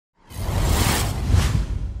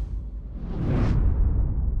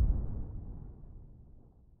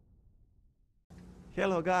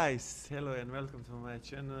Hello guys, hello and welcome to my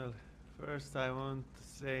channel. First I want to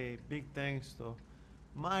say big thanks to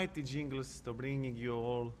Mighty Jingles to bringing you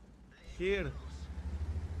all here.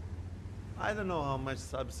 I don't know how much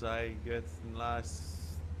subs I get in last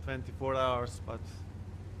 24 hours, but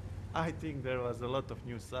I think there was a lot of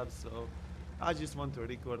new subs, so I just want to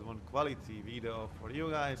record one quality video for you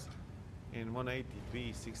guys in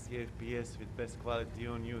 180p 60 fps with best quality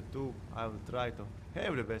on YouTube. I will try to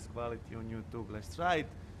have the best quality on YouTube. Let's try it,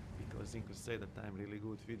 because Inko said that I'm really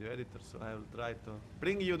good video editor, so I will try to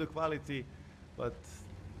bring you the quality. But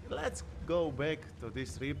let's go back to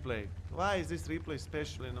this replay. Why is this replay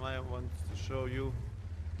special and why I want to show you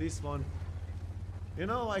this one? You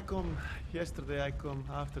know, yesterday I come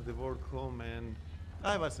after the work home and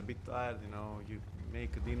I was a bit tired, you know, you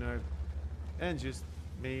make a dinner and just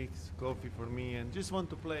makes coffee for me and just want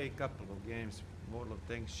to play a couple of games, World of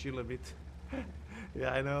Tanks, chill a bit.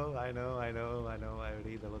 Yeah, I know, I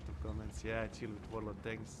read a lot of comments. Yeah, chill with World of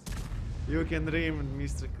Tanks. You can dream,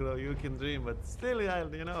 Mr. Crow, you can dream, but still,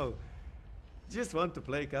 you know, just want to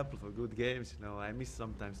play a couple of good games, you know. I miss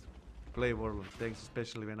sometimes to play World of Tanks,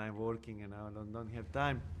 especially when I'm working and I don't have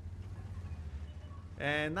time.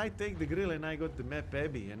 And I take the grill and I got the map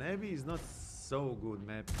Abbey, and Abbey is not so good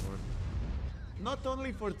map for, not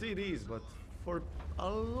only for TDs, but for a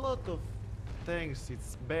lot of tanks.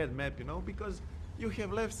 It's bad map, you know, because you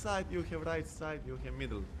have left side, you have right side, you have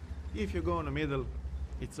middle. If you go in the middle,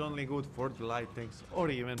 it's only good for the light tanks or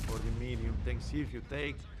even for the medium tanks. If you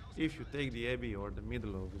take the Abbey or the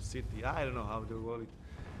middle of the city, I don't know how to call it.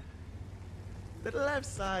 The left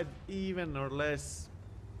side, even or less,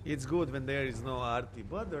 it's good when there is no RT,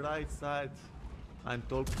 but the right side, I'm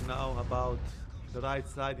talking now about the right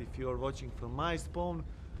side. If you are watching from my spawn,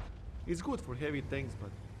 it's good for heavy tanks,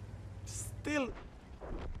 but still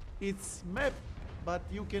it's map, but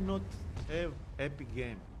you cannot have epic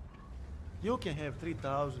game. You can have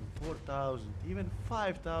 3000, 4000, even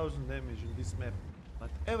 5000 damage in this map, but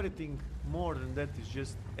everything more than that is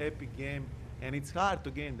just epic game, and it's hard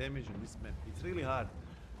to gain damage in this map. It's really hard.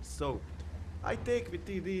 So I take with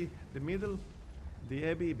TD the middle, the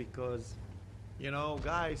Abbey, because, you know,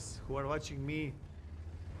 guys who are watching me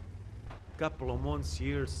couple of months,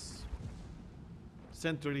 years,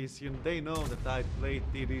 centuries, you know, they know that I play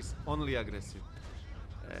TDs only aggressive.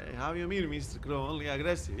 How you mean, Mr. Crow, only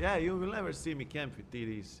aggressive? Yeah, you will never see me camp with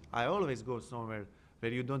TDs. I always go somewhere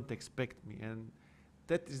where you don't expect me, and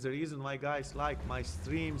that is the reason why guys like my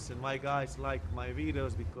streams and why guys like my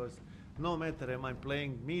videos, because no matter am I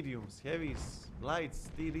playing mediums, heavies, lights,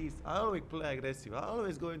 TDs, I always play aggressive. I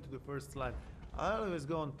always go into the first line. I always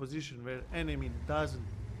go in position where enemy doesn't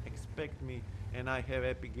expect me, and I have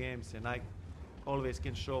epic games, and I always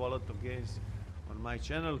can show a lot of games on my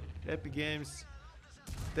channel. Epic games.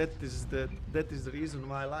 That is the reason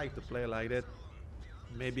why I like to play like that.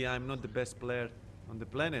 Maybe I'm not the best player on the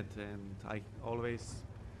planet, and I always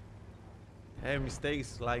have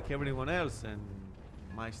mistakes like everyone else, and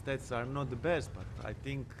my stats are not the best, but I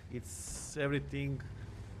think it's everything,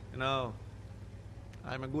 you know.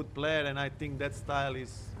 I'm a good player, and I think that style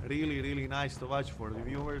is really nice to watch for the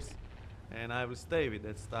viewers, and I will stay with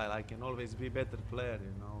that style. I can always be better player,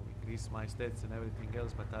 you know, increase my stats and everything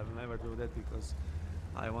else, but I will never do that because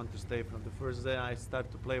I want to stay from the first day I start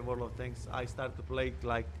to play World of Tanks. I start to play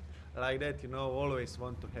like that, you know, always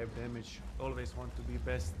want to have damage, always want to be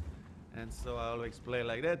best, and so I always play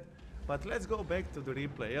like that. But let's go back to the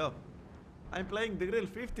replay. Yo, I'm playing the Grill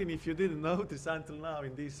 15, if you didn't notice until now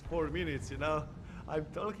in these 4 minutes, you know. I'm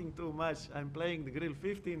talking too much. I'm playing the Grill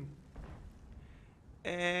 15.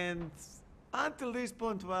 And until this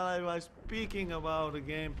point, while I was speaking about the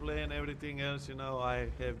gameplay and everything else, you know, I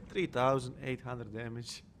have 3800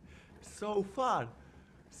 damage so far.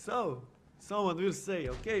 So, someone will say,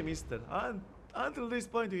 okay, mister, until this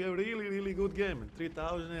point you have really good game.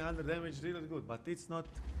 3800 damage, really good, but it's not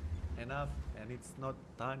enough and it's not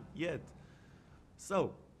done yet.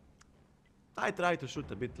 So, I try to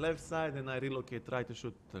shoot a bit left side, and I relocate, try to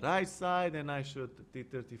shoot the right side, and I shoot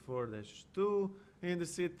T-34-2 in the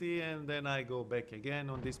city, and then I go back again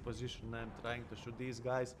on this position. I'm trying to shoot these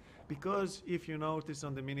guys, because if you notice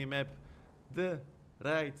on the minimap, the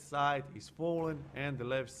right side is fallen, and the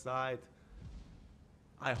left side,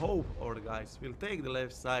 I hope our guys will take the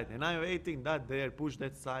left side, and I'm waiting that they push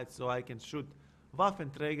that side so I can shoot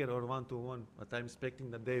Waffenträger or 1-to-1, but I'm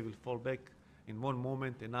expecting that they will fall back in one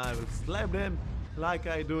moment and I will slap them like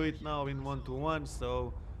I do it now in 1-to-1.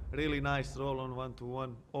 So really nice roll on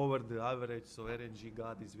 1-to-1 over the average, so RNG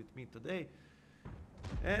God is with me today.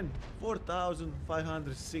 And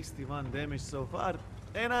 4561 damage so far.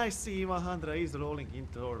 And I see E100 is rolling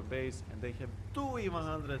into our base, and they have two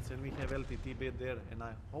E100s, and we have LTTB there, and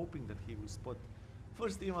I'm hoping that he will spot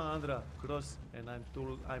first E100 cross, and I'm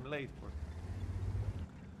late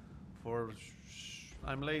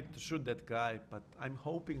I'm late to shoot that guy, but I'm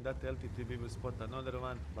hoping that LTTB will spot another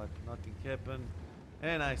one, but nothing happened.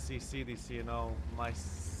 And I see CDC, you know, my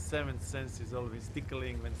seventh sense is always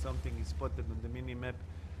tickling when something is spotted on the mini-map,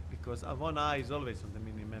 because one eye is always on the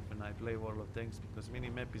mini-map when I play World of Tanks, because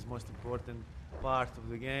mini-map is most important part of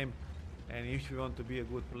the game. And if you want to be a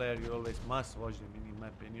good player, you always must watch the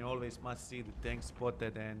mini-map, and you always must see the tank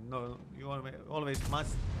spotted, and you always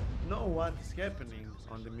must know what is happening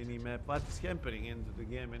on the mini-map, what is happening into the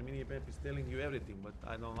game, and mini-map is telling you everything, but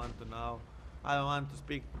I don't want to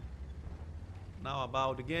speak now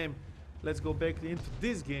about the game. Let's go back into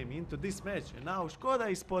this game, into this match, and now Skoda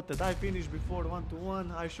is spotted. I finished before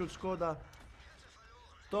 1-1, I shoot Skoda.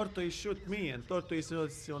 Tortoise shoot me, and Tortoise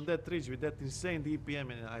is on that ridge with that insane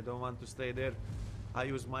DPM, and I don't want to stay there. I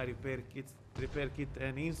use my repair kit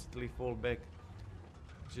and instantly fall back.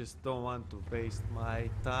 Just don't want to waste my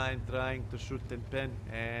time trying to shoot and pen,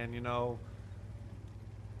 and you know,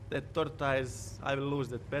 that Tortoise, I will lose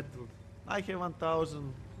that battle. I have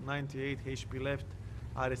 1098 HP left.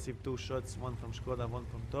 I received 2 shots, one from Skoda, one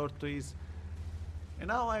from Tortoise. And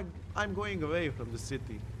now I'm going away from the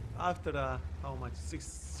city. After how much,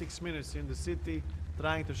 6 minutes in the city,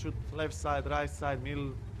 trying to shoot left side, right side,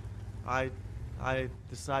 middle, I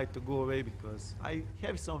decide to go away because I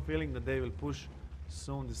have some feeling that they will push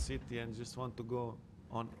soon the city, and just want to go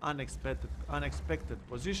on unexpected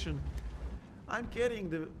position. I'm carrying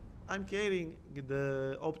the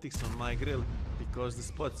optics on my grill because the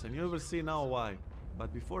spots, and you will see now why.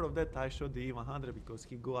 But before of that, I showed the E100 because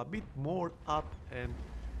he go a bit more up, and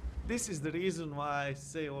this is the reason why I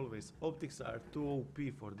say always optics are too OP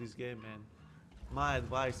for this game, and my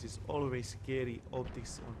advice is always carry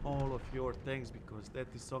optics on all of your tanks, because that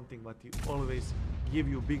is something that you always give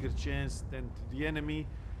you bigger chance than to the enemy.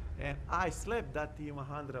 And I slapped that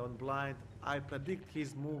E100 on blind. I predict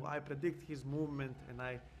his move, I predict his movement, and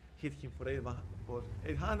I hit him for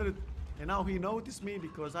 800. And now he noticed me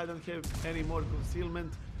because I don't have any more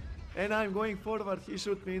concealment. And I'm going forward. He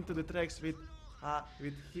shot me into the tracks with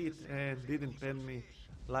hit and didn't pen me.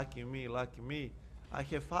 Lucky me, lucky me. I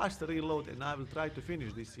have fast reload, and I will try to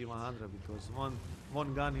finish this E100 because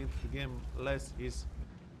one gun into the game less is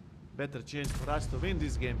better chance for us to win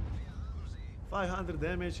this game. 500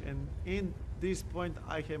 damage, and in this point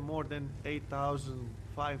I have more than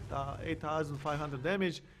 8,500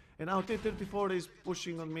 damage. And now T-34 is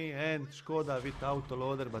pushing on me, and Skoda with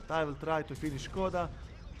autoloader, but I will try to finish Skoda,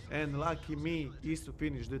 and lucky me is to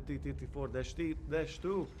finish the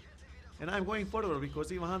T-34-2. And I'm going forward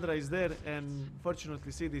because E100 is there, and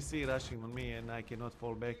fortunately CDC rushing on me, and I cannot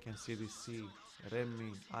fall back, and CDC ram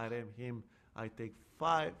me, I ram him, I take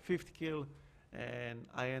 5th kill, and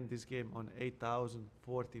I end this game on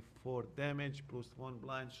 8,044 damage plus 1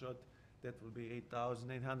 blind shot. That will be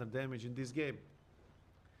 8,800 damage in this game.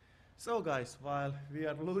 So guys, while we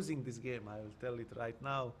are losing this game, I will tell it right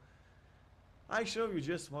now, I show you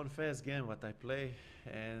just one fast game what I play,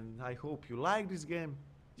 and I hope you like this game.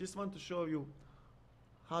 Just want to show you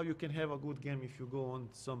how you can have a good game if you go on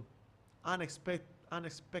some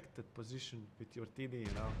unexpected position with your TD,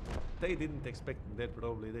 you know. They didn't expect that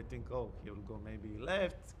probably. They think, oh, he will go maybe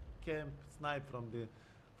left camp, snipe from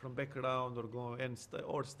background, or go and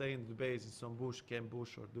stay in the base in some bush, camp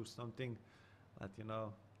bush, or do something. But you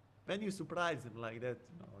know, when you surprise them like that,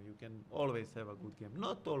 you know, you can always have a good game.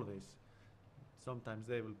 Not always. Sometimes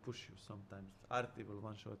they will push you, sometimes Artie will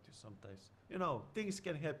one-shot you, sometimes, you know, things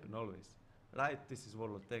can happen always, right? This is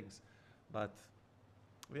World of Tanks, but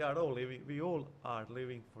we all are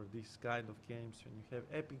living for this kind of games, when you have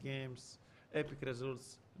epic games, epic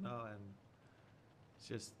results, you know, and it's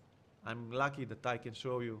just, I'm lucky that I can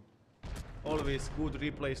show you always good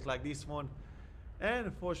replays like this one.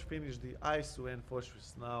 And Foch finished the ISO, and Foch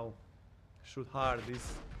is now shoot hard.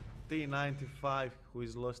 This T95 who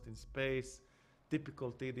is lost in space.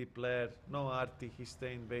 Typical TD player, no RT, he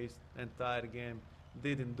stayed in base entire game,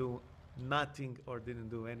 didn't do nothing or didn't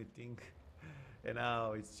do anything. And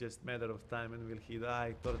now it's just matter of time, and will he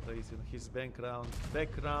die? Tortoise in his background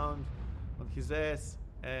on his ass,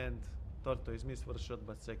 and Tortoise missed first shot,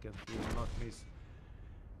 but second he will not miss.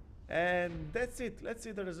 And that's it. Let's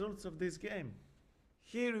see the results of this game.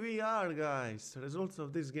 Here we are, guys, results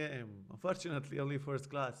of this game. Unfortunately only first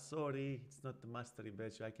class, sorry, it's not the mastery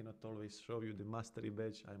badge. I cannot always show you the mastery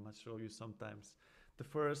badge. I must show you sometimes the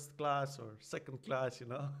first class or second class, you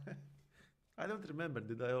know. I don't remember,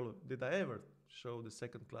 did I ever show the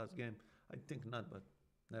second class game? I think not, but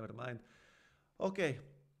never mind. Okay,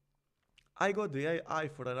 I got the eye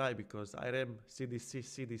for an eye because I ram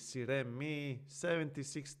CDC ram me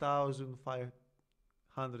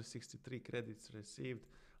 76,563 credits received,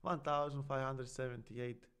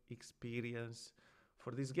 1,578 experience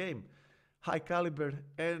for this game. High caliber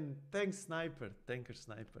and tanker sniper,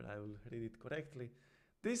 I will read it correctly.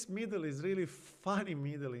 This middle is really funny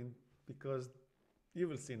middle because you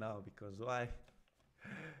will see now because why.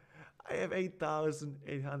 I have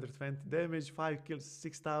 8,820 damage, 5 kills,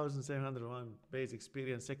 6,701 base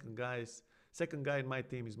experience. Second guy in my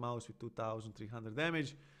team is Mouse with 2,300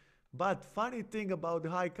 damage. But funny thing about the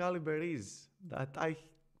high caliber is that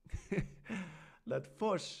that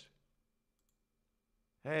Foch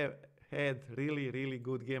had really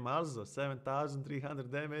good game also.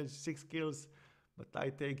 7,300 damage, 6 kills. But I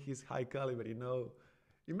take his high caliber, you know.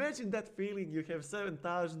 Imagine that feeling, you have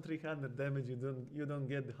 7,300 damage, you don't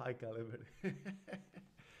get the high caliber.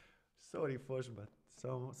 Sorry Foch, but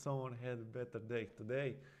someone had a better day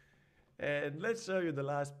today. And let's show you the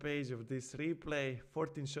last page of this replay.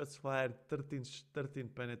 14 shots fired, 13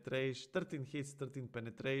 penetration, 13 hits, 13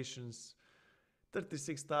 penetrations,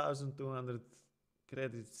 36,200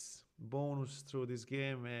 credits bonus through this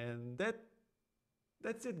game, and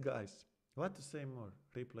that's it, guys. What to say more?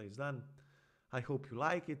 Replay is done. I hope you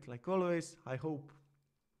like it. Like always, I hope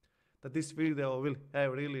that this video will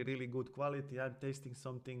have really good quality. I'm testing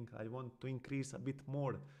something. I want to increase a bit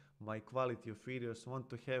more my quality of videos. I want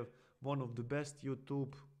to have one of the best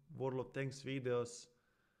YouTube World of Tanks videos.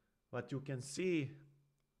 But you can see,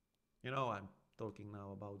 you know, I'm talking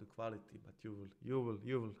now about the quality, but you will,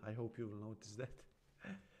 I hope you will notice that.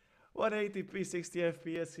 180p 60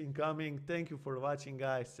 FPS incoming. Thank you for watching,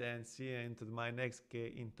 guys, and see you into my next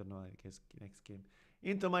game. Into my next clip.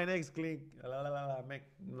 Into my next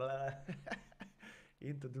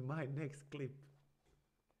clip.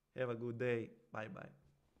 Have a good day. Bye bye.